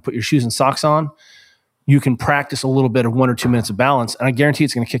time you put your shoes and socks on, you can practice a little bit of 1 or 2 minutes of balance, and I guarantee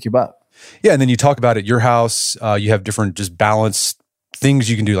it's going to kick your butt. Yeah, and then you talk about at your house, you have different just balance things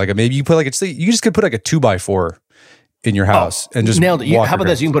you can do. Like maybe you put you just could put like a 2x4 in your house and just nailed it. How about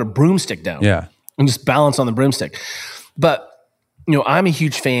this? You can put a broomstick down, and just balance on the broomstick. But I'm a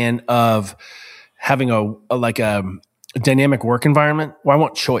huge fan of having a dynamic work environment where I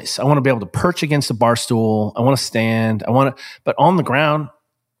want choice. I want to be able to perch against a bar stool. I want to stand. But on the ground,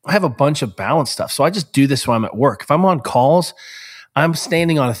 I have a bunch of balance stuff. So I just do this when I'm at work. If I'm on calls, I'm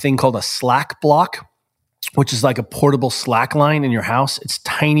standing on a thing called a slack block, which is like a portable slack line in your house. It's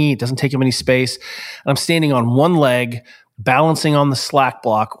tiny. It doesn't take up any space. And I'm standing on one leg, balancing on the slack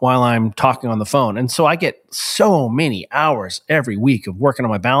block while I'm talking on the phone. And so I get so many hours every week of working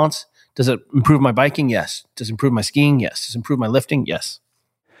on my balance. Does it improve my biking? Yes. Does it improve my skiing? Yes. Does it improve my lifting? Yes.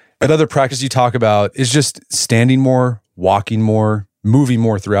 Another practice you talk about is just standing more, walking more, moving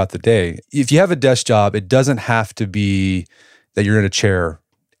more throughout the day. If you have a desk job, it doesn't have to be that you're in a chair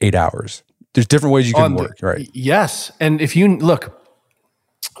 8 hours. There's different ways you can work, right? Yes. And if you look,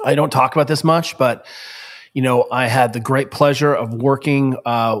 I don't talk about this much, but I had the great pleasure of working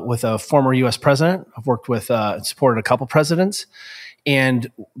with a former U.S. president. I've worked with, supported a couple presidents. And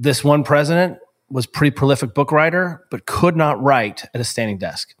this one president was a pretty prolific book writer, but could not write at a standing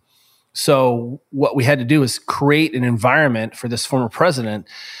desk. So what we had to do is create an environment for this former president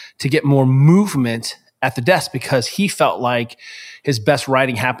to get more movement at the desk, because he felt like his best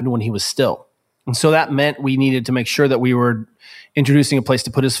writing happened when he was still. And so that meant we needed to make sure that we were introducing a place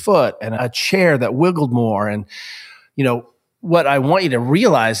to put his foot and a chair that wiggled more. And, what I want you to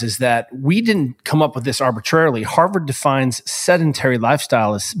realize is that we didn't come up with this arbitrarily. Harvard defines sedentary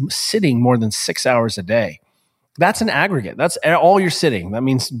lifestyle as sitting more than 6 hours a day. That's an aggregate. That's all you're sitting. That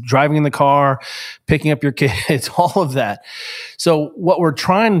means driving in the car, picking up your kids, all of that. So what we're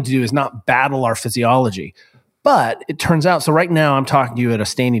trying to do is not battle our physiology. But it turns out, so right now I'm talking to you at a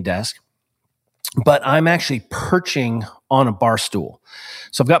standing desk, but I'm actually perching on a bar stool.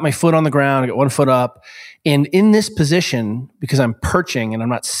 So I've got my foot on the ground, I got one foot up. And in this position, because I'm perching and I'm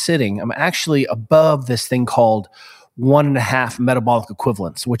not sitting, I'm actually above this thing called 1.5 metabolic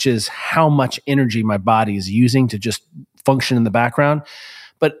equivalents, which is how much energy my body is using to just function in the background.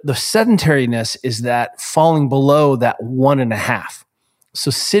 But the sedentariness is that falling below that 1.5. So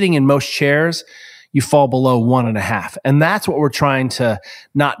sitting in most chairs, you fall below 1.5. And that's what we're trying to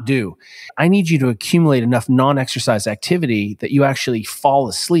not do. I need you to accumulate enough non-exercise activity that you actually fall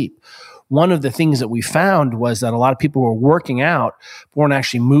asleep. One of the things that we found was that a lot of people were working out, but weren't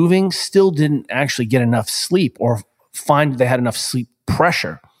actually moving, still didn't actually get enough sleep or find they had enough sleep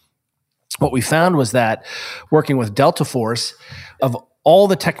pressure. What we found was that working with Delta Force, of all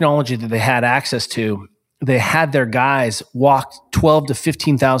the technology that they had access to, they had their guys walk 12 to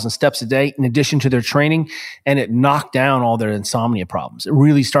 15,000 steps a day in addition to their training, and it knocked down all their insomnia problems. It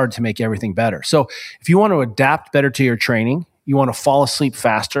really started to make everything better. So if you want to adapt better to your training, you want to fall asleep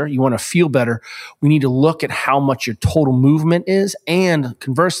faster, you want to feel better, we need to look at how much your total movement is, and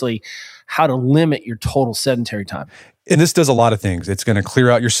conversely, how to limit your total sedentary time. And this does a lot of things. It's going to clear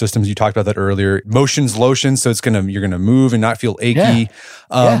out your systems. You talked about that earlier. Motion's lotion, so you're going to move and not feel achy.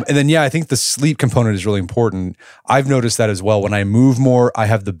 And then, I think the sleep component is really important. I've noticed that as well. When I move more, I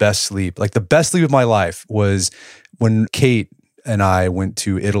have the best sleep. Like the best sleep of my life was when Kate and I went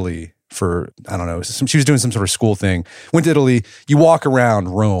to Italy for, I don't know, she was doing some sort of school thing. Went to Italy. You walk around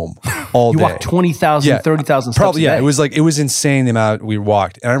Rome all day. You walk 20,000, 30,000 steps probably, a day. It was insane the amount we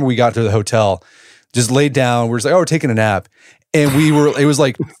walked. And I remember we got to the hotel, just laid down. We were just like, we're taking a nap. And it was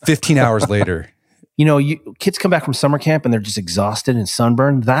like 15 hours later. Kids come back from summer camp and they're just exhausted and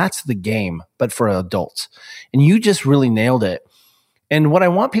sunburned. That's the game, but for adults. And you just really nailed it. And what I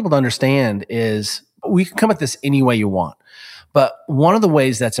want people to understand is we can come at this any way you want. But one of the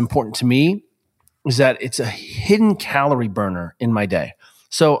ways that's important to me is that it's a hidden calorie burner in my day.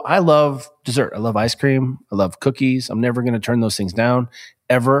 So I love dessert. I love ice cream. I love cookies. I'm never going to turn those things down,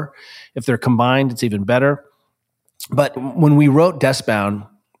 ever. If they're combined, it's even better. But when we wrote Deskbound,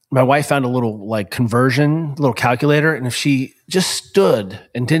 my wife found a little little calculator. And if she just stood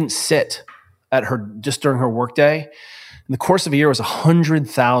and didn't sit just during her workday, in the course of a year, it was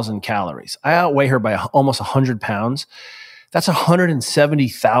 100,000 calories. I outweigh her by almost 100 pounds. That's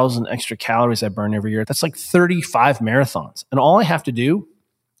 170,000 extra calories I burn every year. That's like 35 marathons. And all I have to do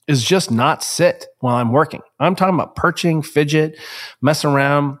is just not sit while I'm working. I'm talking about perching, fidget, mess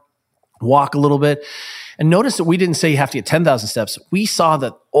around, walk a little bit. And notice that we didn't say you have to get 10,000 steps. We saw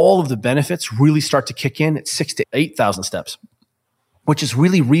that all of the benefits really start to kick in at 6,000 to 8,000 steps, which is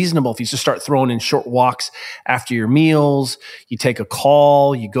really reasonable if you just start throwing in short walks after your meals, you take a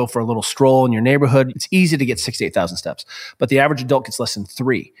call, you go for a little stroll in your neighborhood. It's easy to get 6,000 to 8,000 steps, but the average adult gets less than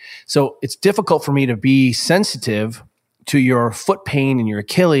 3. So it's difficult for me to be sensitive to your foot pain and your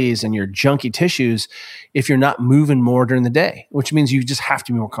Achilles and your junky tissues if you're not moving more during the day, which means you just have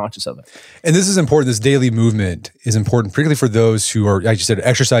to be more conscious of it. And this is important. This daily movement is important, particularly for those who are, like you said,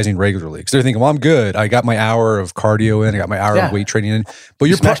 exercising regularly. Because they're thinking, well, I'm good. I got my hour of cardio in. I got my hour of weight training in. But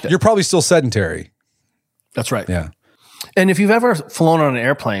you're probably still sedentary. That's right. Yeah. And if you've ever flown on an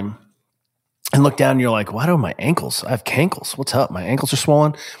airplane and looked down and you're like, why do my ankles? I have cankles. What's up? My ankles are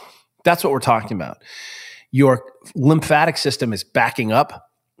swollen. That's what we're talking about. Your lymphatic system is backing up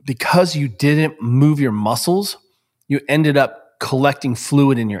because you didn't move your muscles. You ended up collecting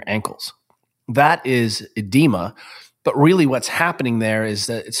fluid in your ankles. That is edema. But really what's happening there is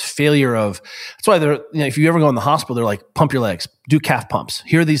that it's failure of, that's why if you ever go in the hospital, they're like, pump your legs, do calf pumps.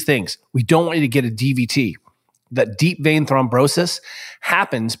 Here are these things. We don't want you to get a DVT. That deep vein thrombosis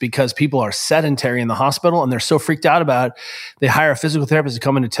happens because people are sedentary in the hospital and they're so freaked out about it, they hire a physical therapist to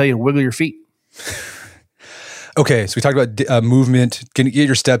come in and tell you to wiggle your feet. Okay, so we talked about movement, get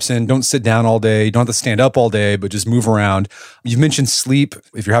your steps in, don't sit down all day, you don't have to stand up all day, but just move around. You've mentioned sleep.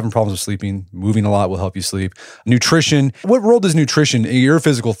 If you're having problems with sleeping, moving a lot will help you sleep. Nutrition. What role does nutrition, you're a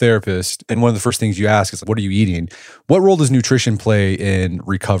physical therapist, and one of the first things you ask is, what are you eating? What role does nutrition play in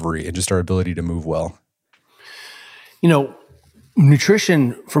recovery and just our ability to move well?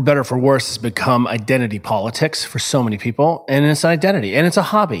 Nutrition, for better or for worse, has become identity politics for so many people. And it's an identity, and it's a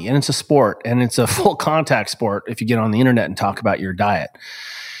hobby, and it's a sport, and it's a full contact sport if you get on the internet and talk about your diet.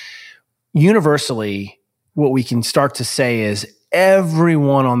 Universally, what we can start to say is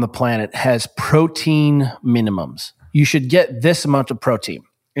everyone on the planet has protein minimums. You should get this amount of protein.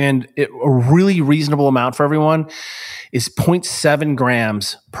 And a really reasonable amount for everyone is 0.7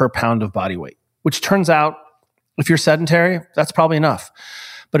 grams per pound of body weight, which turns out, if you're sedentary, that's probably enough.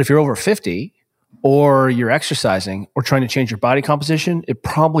 But if you're over 50 or you're exercising or trying to change your body composition, it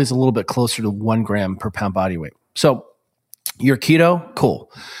probably is a little bit closer to 1 gram per pound body weight. So you're keto, cool.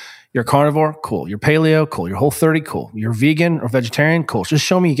 You're carnivore, cool. You're paleo, cool. You're Whole30, cool. You're vegan or vegetarian, cool. Just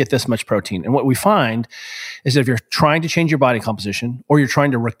show me you get this much protein. And what we find is that if you're trying to change your body composition or you're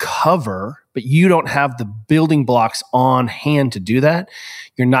trying to recover, but you don't have the building blocks on hand to do that,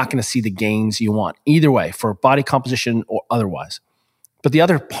 you're not going to see the gains you want either way for body composition or otherwise. But the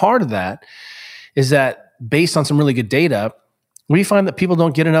other part of that is that based on some really good data, we find that people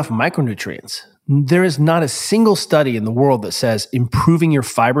don't get enough micronutrients. There is not a single study in the world that says improving your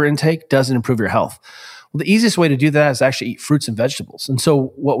fiber intake doesn't improve your health. Well, the easiest way to do that is actually eat fruits and vegetables. And so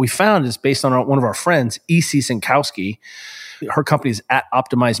what we found is based on one of our friends, E.C. Sinkowski, her company is at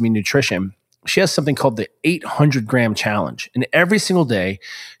Optimize Me Nutrition. She has something called the 800 gram challenge. And every single day,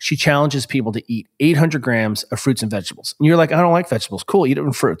 she challenges people to eat 800 grams of fruits and vegetables. And you're like, I don't like vegetables. Cool, eat it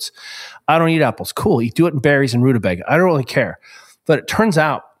in fruits. I don't eat apples. Cool, do it in berries and rutabaga. I don't really care. But it turns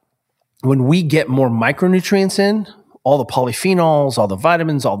out when we get more micronutrients in, all the polyphenols, all the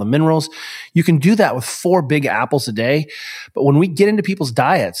vitamins, all the minerals. You can do that with 4 big apples a day. But when we get into people's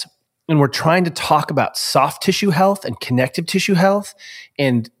diets and we're trying to talk about soft tissue health and connective tissue health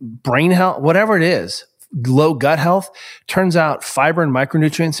and brain health, whatever it is, low gut health, turns out fiber and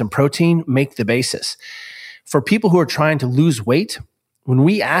micronutrients and protein make the basis. For people who are trying to lose weight, when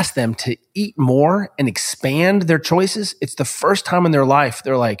we ask them to eat more and expand their choices, it's the first time in their life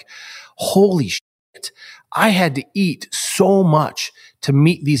they're like, holy shit, I had to eat so much to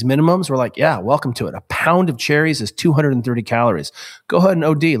meet these minimums. We're like, yeah, welcome to it. A pound of cherries is 230 calories. Go ahead and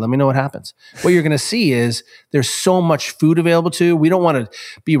OD. Let me know what happens. What you're going to see is there's so much food available to. We don't want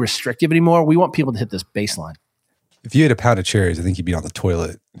to be restrictive anymore. We want people to hit this baseline. If you ate a pound of cherries, I think you'd be on the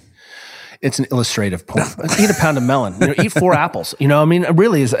toilet. It's an illustrative point. Eat a pound of melon. Eat 4 apples. I mean, it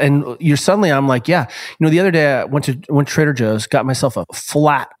really is. And I'm like, yeah. The other day I went to Trader Joe's, got myself a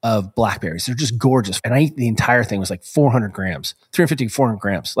flat of blackberries. They're just gorgeous. And I ate the entire thing. It was like 400 grams, 350 to 400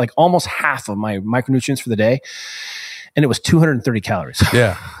 grams, like almost half of my micronutrients for the day. And it was 230 calories.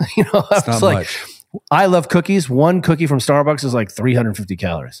 Yeah. I was like, much. I love cookies. 1 cookie from Starbucks is like 350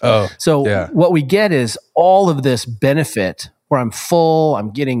 calories. Oh, so yeah. What we get is all of this benefit where I'm full, I'm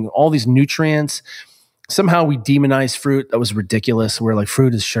getting all these nutrients. Somehow we demonize fruit. That was ridiculous. We're like,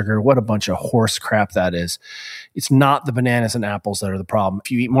 fruit is sugar. What a bunch of horse crap that is. It's not the bananas and apples that are the problem.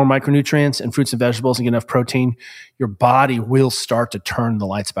 If you eat more micronutrients and fruits and vegetables and get enough protein, your body will start to turn the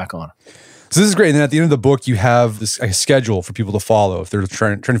lights back on. So this is great. And then at the end of the book, you have this schedule for people to follow if they're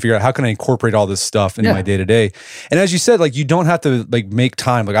trying to figure out how can I incorporate all this stuff into my day to day. And as you said, like you don't have to like make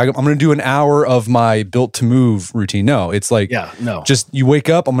time. Like I'm going to do an hour of my Built to Move routine. No, it's like just you wake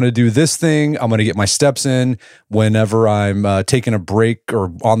up. I'm going to do this thing. I'm going to get my steps in. Whenever I'm taking a break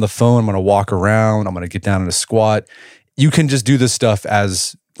or on the phone, I'm going to walk around. I'm going to get down in a squat. You can just do this stuff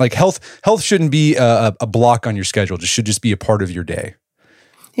as like health. Health shouldn't be a block on your schedule. It should just be a part of your day.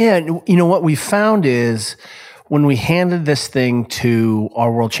 Yeah, what we found is when we handed this thing to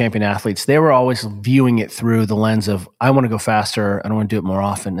our world champion athletes, they were always viewing it through the lens of, I want to go faster, I don't want to do it more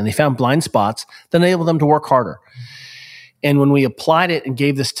often. And they found blind spots that enabled them to work harder. And when we applied it and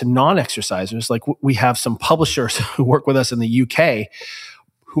gave this to non-exercisers, like we have some publishers who work with us in the UK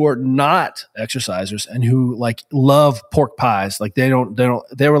who are not exercisers and who like love pork pies. Like they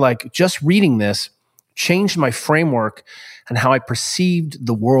were like, just reading this changed my framework and how I perceived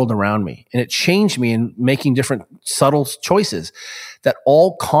the world around me. And it changed me in making different subtle choices that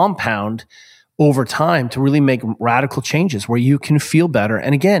all compound over time to really make radical changes where you can feel better.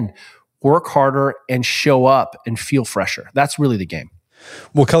 And again, work harder and show up and feel fresher. That's really the game.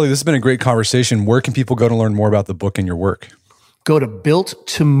 Well, Kelly, this has been a great conversation. Where can people go to learn more about the book and your work? Go to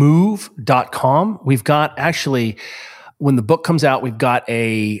builttomove.com. We've got actually, when the book comes out, we've got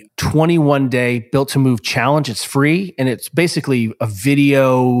a 21-day Built to Move challenge. It's free, and it's basically a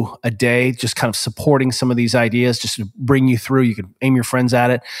video a day, just kind of supporting some of these ideas, just to bring you through. You can aim your friends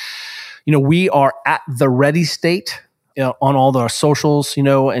at it. We are at The Ready State on all our socials,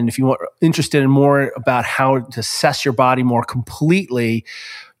 and if you are interested in more about how to assess your body more completely,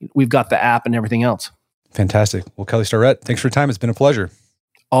 we've got the app and everything else. Fantastic. Well, Kelly Starrett, thanks for your time. It's been a pleasure.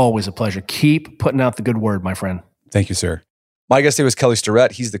 Always a pleasure. Keep putting out the good word, my friend. Thank you, sir. My guest today was Kelly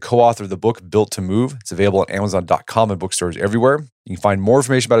Starrett. He's the co-author of the book, Built to Move. It's available at Amazon.com and bookstores everywhere. You can find more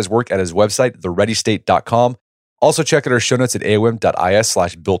information about his work at his website, thereadystate.com. Also, check out our show notes at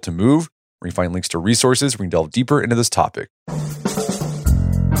aom.is/built-to-move, where you find links to resources where we can delve deeper into this topic.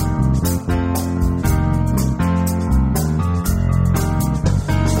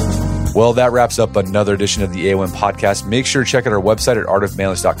 Well, that wraps up another edition of the AOM podcast. Make sure to check out our website at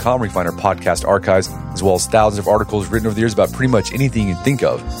artofmanliness.com, where you find our podcast archives, as well as thousands of articles written over the years about pretty much anything you can think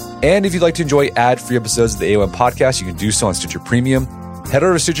of. And if you'd like to enjoy ad-free episodes of the AOM podcast, you can do so on Stitcher Premium. Head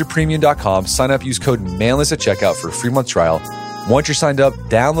over to StitcherPremium.com, sign up, use code MANLISS at checkout for a free month trial. Once you're signed up,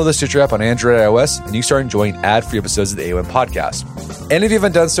 download the Stitcher app on Android and iOS, and you start enjoying ad-free episodes of the AOM podcast. And if you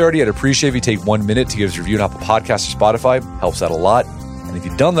haven't done so already, I'd appreciate if you take 1 minute to give us a review on Apple Podcasts or Spotify. Helps out a lot. And if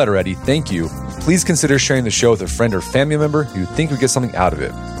you've done that already, thank you. Please consider sharing the show with a friend or family member who you think would get something out of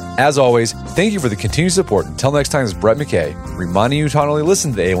it. As always, thank you for the continued support. Until next time, it's Brett McKay, reminding you to not only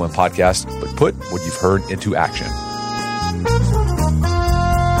listen to the AOM podcast, but put what you've heard into action.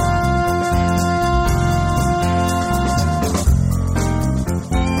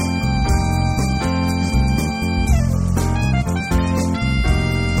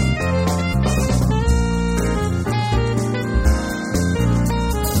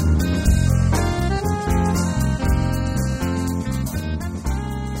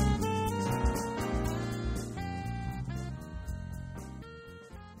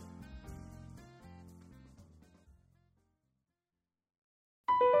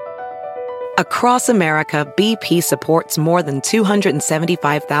 Across America, BP supports more than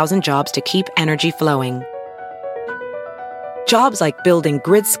 275,000 jobs to keep energy flowing. Jobs like building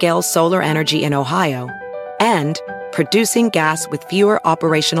grid-scale solar energy in Ohio and producing gas with fewer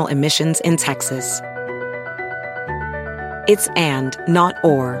operational emissions in Texas. It's and, not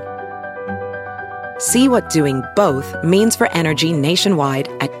or. See what doing both means for energy nationwide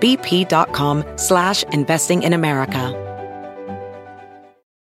at bp.com/investing in America.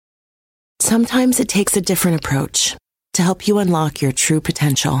 Sometimes it takes a different approach to help you unlock your true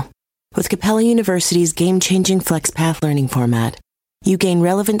potential. With Capella University's game-changing FlexPath learning format, you gain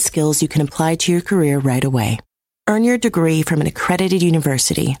relevant skills you can apply to your career right away. Earn your degree from an accredited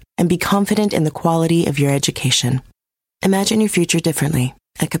university and be confident in the quality of your education. Imagine your future differently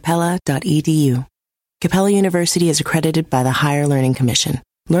at capella.edu. Capella University is accredited by the Higher Learning Commission.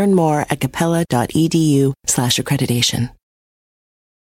 Learn more at capella.edu/accreditation.